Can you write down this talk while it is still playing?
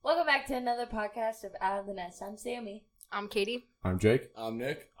back to another podcast of Out of the Nest. I'm Sammy. I'm Katie. I'm Jake. I'm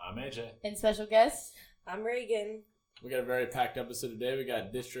Nick. I'm AJ. And special guest. I'm Reagan. We got a very packed episode today. We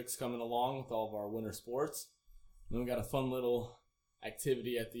got districts coming along with all of our winter sports. And then we got a fun little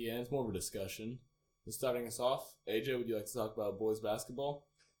activity at the end. It's more of a discussion. So starting us off, AJ, would you like to talk about boys basketball?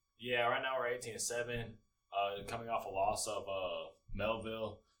 Yeah, right now we're 18-7. Coming off a loss of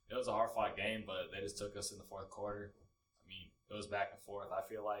Melville. It was a hard-fought game, but they just took us in the fourth quarter. I mean, it was back and forth, I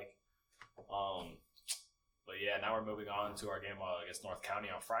feel like. But yeah, now we're moving on to our game against North County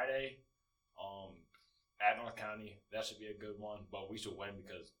on Friday. At North County, that should be a good one, but we should win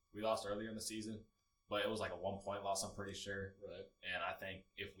because we lost earlier in the season. But it was like a 1-point loss, I'm pretty sure. Right. And I think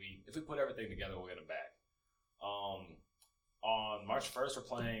if we put everything together, we'll get it back. On March 1st, we're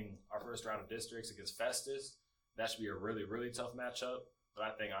playing our first round of districts against Festus. That should be a really, really tough matchup. But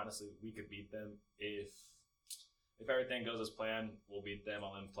I think, honestly, we could beat them. If everything goes as planned, we'll beat them.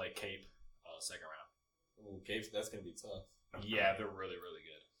 I'll then play Cape second round. Ooh, Cape, that's going to be tough. Yeah, they're really, really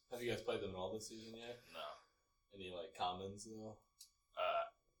good. Have you guys played them at all this season yet? No. Any, commons, though?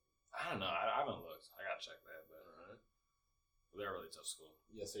 I don't know. I haven't looked. I got to check that. But they're a really tough school.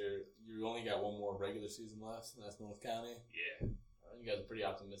 Yes, sir. You only got one more regular season left, and that's North County. Yeah. You guys are pretty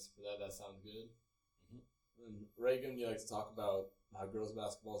optimistic for that. That sounds good. And Reagan, you like to talk about how girls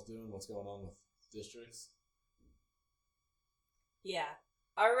basketball is doing, what's going on with districts? Yeah.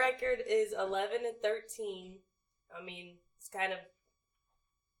 Our record is 11-13. I mean, it's kind of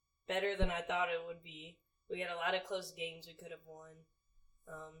better than I thought it would be. We had a lot of close games we could have won.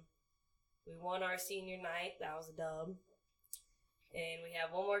 We won our senior night. That was a dub. And we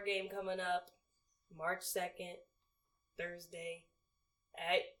have one more game coming up, March 2nd, Thursday,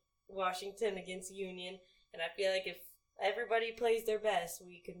 at Washington against Union. And I feel like if everybody plays their best,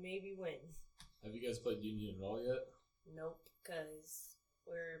 we could maybe win. Have you guys played Union at all yet? Nope, because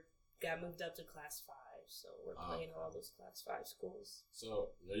got moved up to Class 5, so we're playing all those Class 5 schools. So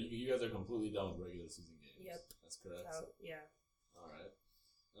you guys are completely done with regular season games? Yep. That's correct? Yeah. All right.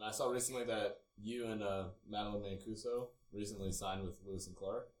 And I saw recently that you and Madeline Mancuso recently signed with Lewis and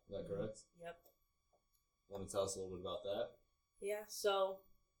Clark. Is that correct? Yep. Want to tell us a little bit about that? Yeah, so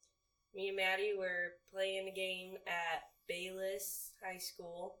me and Maddie were playing a game at Bayless High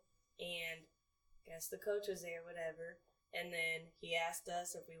School, and I guess the coach was there, whatever. And then he asked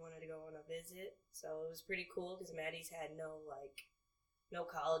us if we wanted to go on a visit. So it was pretty cool because Maddie's had no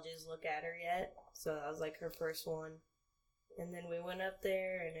colleges look at her yet. So that was like her first one. And then we went up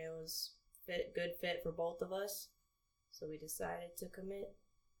there and it was good fit for both of us. So we decided to commit.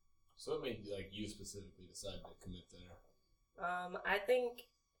 So what made you specifically decide to commit there? I think,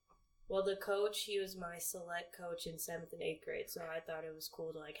 the coach, he was my select coach in 7th and 8th grade. So I thought it was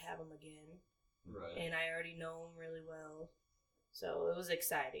cool to have him again. Right. And I already know him really well. So it was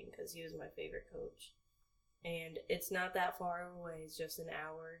exciting because he was my favorite coach. And it's not that far away. It's just an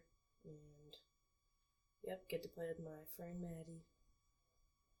hour. And, get to play with my friend Maddie.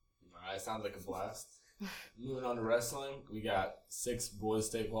 All right, sounds like a blast. Moving on to wrestling, we got 6 boys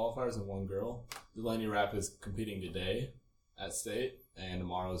state qualifiers and 1 girl. Delaney Rap is competing today at state and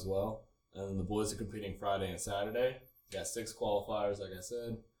tomorrow as well. And then the boys are competing Friday and Saturday. Got 6 qualifiers, like I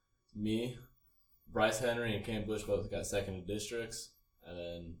said. Me, Bryce Henry and Cam Bush both got second in districts. And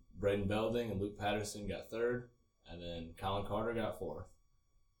then Braden Belding and Luke Patterson got third. And then Colin Carter got fourth.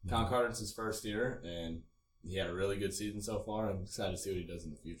 Colin Carter's his first year, and he had a really good season so far. I'm excited to see what he does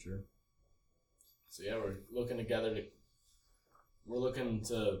in the future. So yeah, we're looking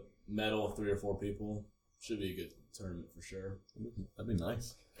to medal 3 or 4 people. Should be a good tournament for sure. That'd be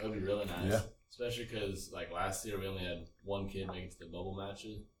nice. That'd be really nice. Yeah. Especially because last year we only had 1 kid make it to the bubble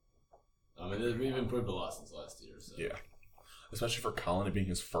matches. I mean, we've improved a lot since last year. So. Yeah. Especially for Colin, it being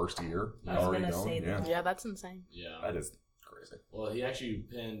his first year. I was already gonna going. say that. Yeah, that's insane. Yeah. That is crazy. Well, he actually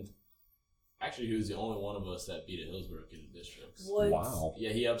pinned. Actually, he was the only one of us that beat a Hillsborough kid in districts. What? Wow. Yeah,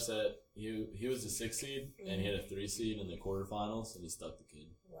 he upset. He was the 6th seed, and he had a 3 seed in the quarterfinals, and he stuck the kid.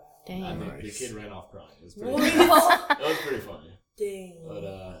 Wow. Dang. I think the Nice. kid ran off crying. It was pretty. What? It was pretty funny. Dang.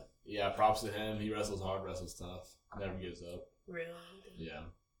 But yeah, props to him. He wrestles hard, wrestles tough, never gives up. Really? Yeah.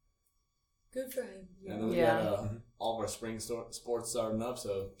 Good for him. And then we Yeah. got all of our spring sports starting up,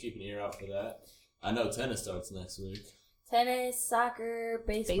 so keep an ear out for that. I know tennis starts next week. Tennis, soccer,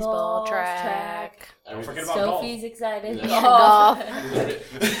 baseball, Baseball, track. Don't forget about golf. Sophie's excited. Yeah. Golf.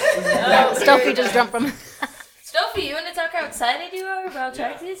 No, Sophie just jumped from. Sophie, you want to talk how excited you are about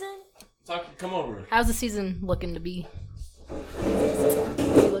track season? Come over. How's the season looking to be?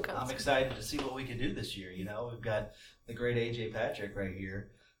 Look I'm excited to see what we can do this year. We've got the great AJ Patrick right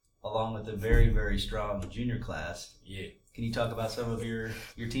here, along with a very, very strong junior class. Yeah. Can you talk about some of your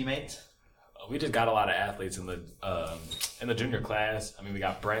teammates? We just got a lot of athletes in the junior class. I mean, we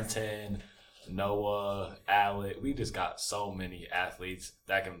got Brenton, Noah, Alec. We just got so many athletes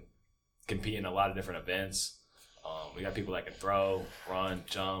that can compete in a lot of different events. We got people that can throw, run,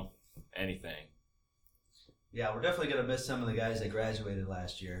 jump, anything. Yeah, we're definitely going to miss some of the guys that graduated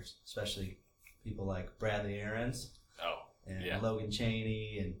last year, especially people like Bradley Aarons and yeah. Logan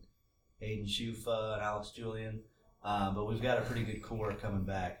Cheney and Aiden Shufa and Alex Julian. But we've got a pretty good core coming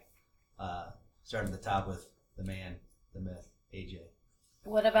back, starting at the top with the man, the myth, AJ.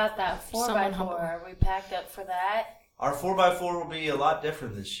 What about that Someone 4x4? humble. Are we packed up for that? Our 4x4 will be a lot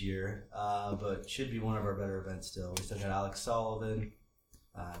different this year, but should be one of our better events still. We still got Alex Sullivan.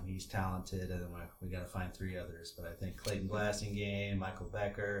 He's talented, and then we got to find 3 others. But I think Clayton Blasingame, Michael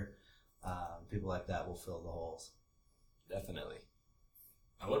Becker, people like that will fill the holes. Definitely.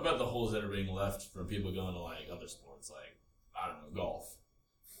 Now, what about the holes that are being left from people going to like other sports, like I don't know, golf?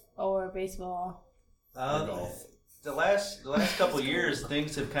 Or baseball? Or golf. The last couple of years,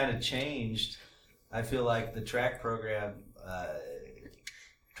 things have kind of changed. I feel like the track program,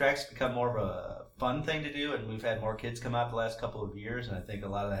 track's become more of a fun thing to do, and we've had more kids come out the last couple of years, and I think a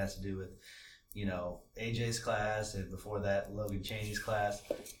lot of that has to do with, AJ's class, and before that, Logan Cheney's class.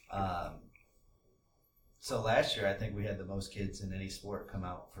 So last year, I think we had the most kids in any sport come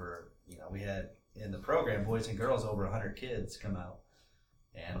out for, we had in the program, boys and girls, over 100 kids come out,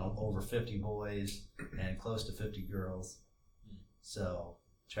 and over 50 boys, and close to 50 girls. So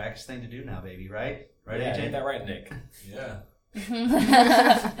track's the thing to do now, baby, right? Right, Yeah, AJ? ain't that right, Nick? Yeah.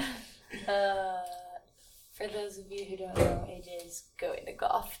 For those of you who don't know, AJ's going to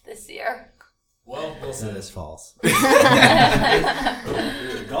golf this year. Well, we'll see. That is false. Golf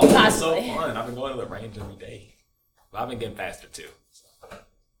is so Possibly. fun. I've been going to the range every day. But I've been getting faster too.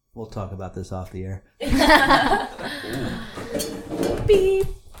 We'll talk about this off the air. Beep.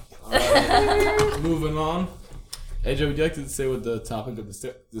 Moving on. AJ, would you like to say what the topic of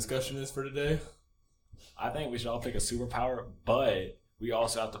the discussion is for today? I think we should all pick a superpower, but we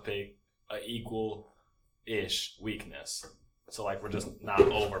also have to pick an equal-ish weakness. So, like, we're just not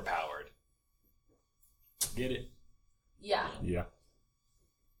overpowered. Get it? Yeah. Yeah.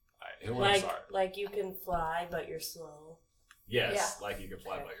 All right, who wants to start? Like you can fly, but you're slow. Yes, like you can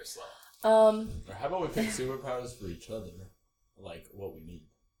fly by your slow. Or how about we pick superpowers for each other? Like what we need.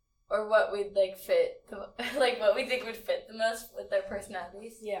 Or what we'd fit, what we think would fit the most with their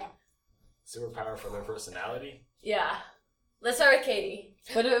personalities. Yeah. Superpower for their personality? Yeah. Let's start with Katie.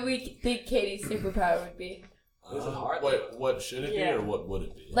 What do we think Katie's superpower would be? Is it hard? Wait, what should it Yeah. be or what would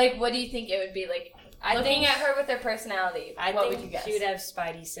it be? Like, what do you think it would be? Like, looking at her with her personality, I what think would you guess? she would have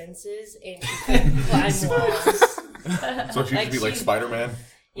spidey senses and she could climb walls. So she Like should be like she- Spider-Man.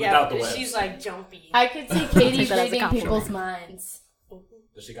 Yeah, Without the because webs. she's like jumpy. I could see Katie Take that as a reading compliment. people's minds.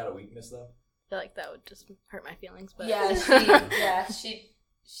 Does she got a weakness, though? I feel like that would just hurt my feelings. But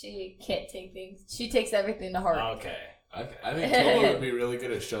She can't take things. She takes everything to heart. Okay. I think Kayla would be really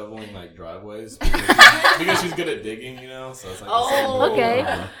good at shoveling like driveways because she's good at digging, So it's like the same Oh, rule. okay.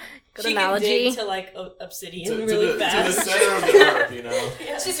 Uh-huh. Good she analogy. can dig to like obsidian To really the fast. center of the earth,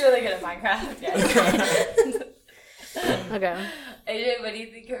 Yeah. She's really good at Minecraft. Yeah. Okay. AJ, what do you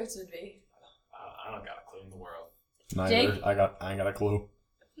think hers would be? I don't got a clue in the world. Neither. Jake? I ain't got a clue.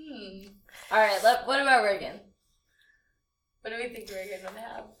 All right. What about Reagan? What do we think Reagan would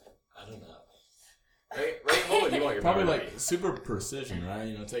have? I don't know. Ray, what would you want your Probably power to like be? super precision,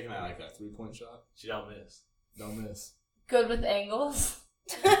 right? Taking out like that 3-point shot. She don't miss. Don't miss. Good with angles.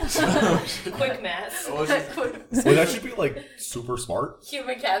 Quick math. Oh, she's, Wait, that should be like super smart.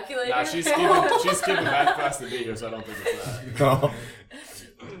 Human calculator. nah, she's skipping math class to be here, so I don't think it's that. No.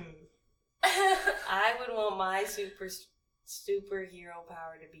 I would want my superhero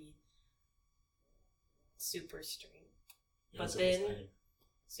power to be super strength. You know, But so then- it's like-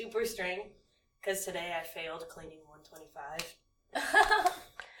 Super strength, because today I failed cleaning 125,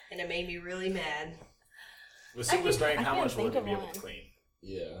 and it made me really mad. with I super can- strength, I how can't much would think you of be able one. to clean?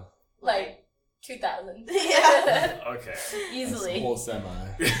 Yeah. like 2,000. Yeah. Okay. That's the Easily. whole semi.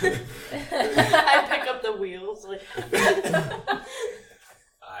 I pick up the wheels. Like,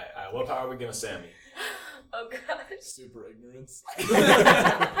 Alright, what power are we giving Sammy? Oh gosh. Super ignorance.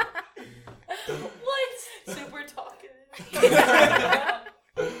 What? super talkative.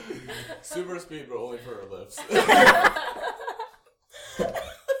 Super speed, but only for her lips. Such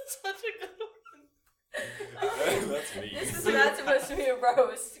a good one. That's me. This is not supposed to be a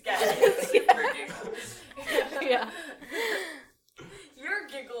roast, guys. Yeah. Your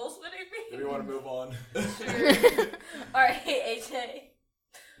giggles, what do you Do mean? we want to move on? Alright, AJ.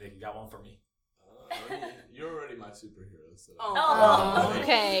 Nick, you got one for me? You're already my superhero, so. Oh.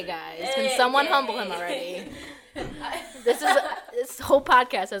 Okay, guys. Can someone humble him already? This whole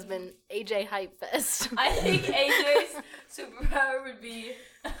podcast has been AJ Hype Fest. I think AJ's superpower would be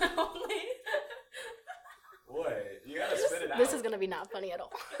only. Boy, you gotta spit it out. This is gonna be not funny at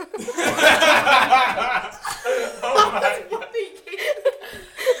all. Oh my God.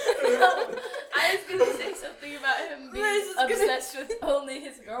 I was gonna say something about him being obsessed with only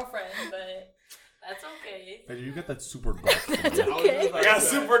his girlfriend, but that's okay. Hey, you got that super golf. That's swing. okay. I got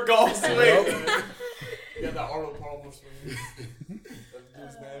super golf swing. You got that Arnold Palmer swing.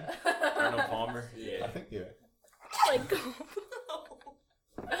 That's his name. Arnold Palmer. I Yeah. think, yeah. Like,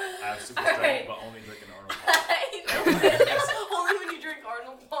 I have super All strength, right. but only drinking Arnold Palmer. I know. Only when you drink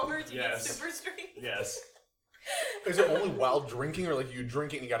Arnold Palmer do you get Yes. super strength. Yes. Is it only while drinking, or like you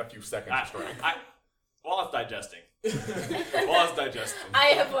drink it and you got a few seconds of strength? While it's digesting. While it's digesting. I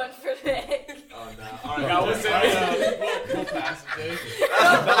have one for Nick. Oh no! All right, That was it. We'll pass it, Jake.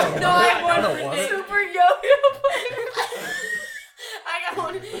 No, I have one don't for want Nick. it. Super yo-yo player. I got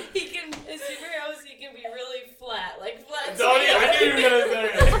one. He can, his superheroes, he can be really flat. Like flat Tony, I knew you were gonna say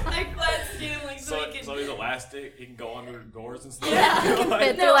it. Like flat skin, like so So, he can. so he's elastic. He can go under doors and stuff. Yeah. he can Like-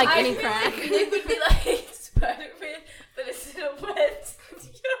 fit through like I any feel crack. like Nick would be like Spider-Man, but instead of wet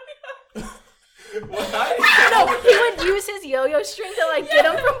yo-yo. What? No, he would use his yo-yo string to like get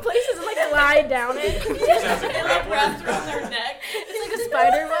him from places and like glide down it. As a And like grappler. wrapped around their neck. It's like a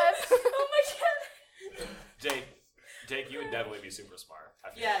spider web. Oh my god. Jake, you would definitely be super smart. I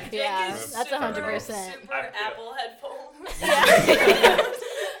feel. Yeah, Jake Yeah, is that's super, 100%. Super I feel- Apple headphones. Yeah.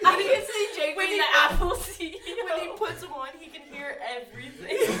 I can see Jake When being he- the Apple CEO. When he puts them on, he can hear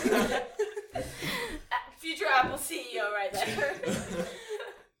everything. Future Apple CEO right there.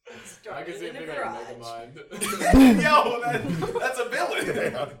 I can see in him a being like garage. Megamind. Yo, that's a villain.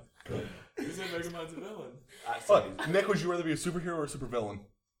 You said Megamind's a villain. But, Nick, would you rather be a superhero or a supervillain?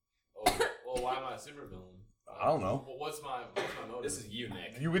 Oh, well, why am I a supervillain? I don't know. Well, what's my motive? This is you,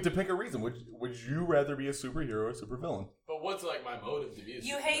 Nick. You get to pick a reason. Would you rather be a superhero or a supervillain? But what's like my motive to be a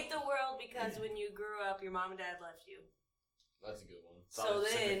You supervillain? hate the world because when you grew up, your mom and dad left you. That's a good one. So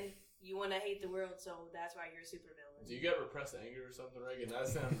then you want to hate the world, so that's why you're a supervillain. Do you get repressed anger or something, Reagan? That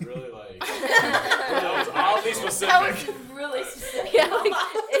sounds really like. That was oddly specific. That was really specific. Yeah, like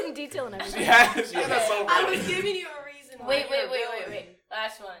in detail and everything. She had that so I ready. was giving you a reason. Why Wait. you're a villain.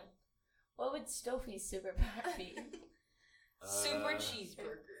 Last one. What would Stofy's superpower be? Super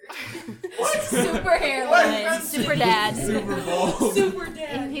cheeseburger. Super hairline. Super dad. Super Bowl. Super dad.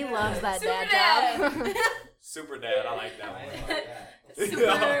 And he loves that Super dad job. Super dad, I like that one. Super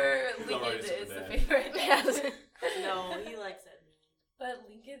already Lincoln super is the dad. favorite. Yes. No, he likes that. But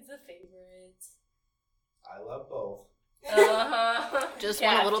Lincoln's the favorite. I love both. Uh-huh. Just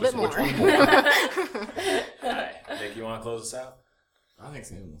Yeah. want a little bit more. Alright, Nick, you want to close us out? I think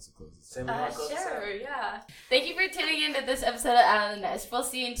Sam wants to close this. Sam, you wanna close us out? Sure, yeah. Thank you for tuning in to this episode of Out of the Nest. We'll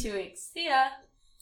see you in 2 weeks. See ya.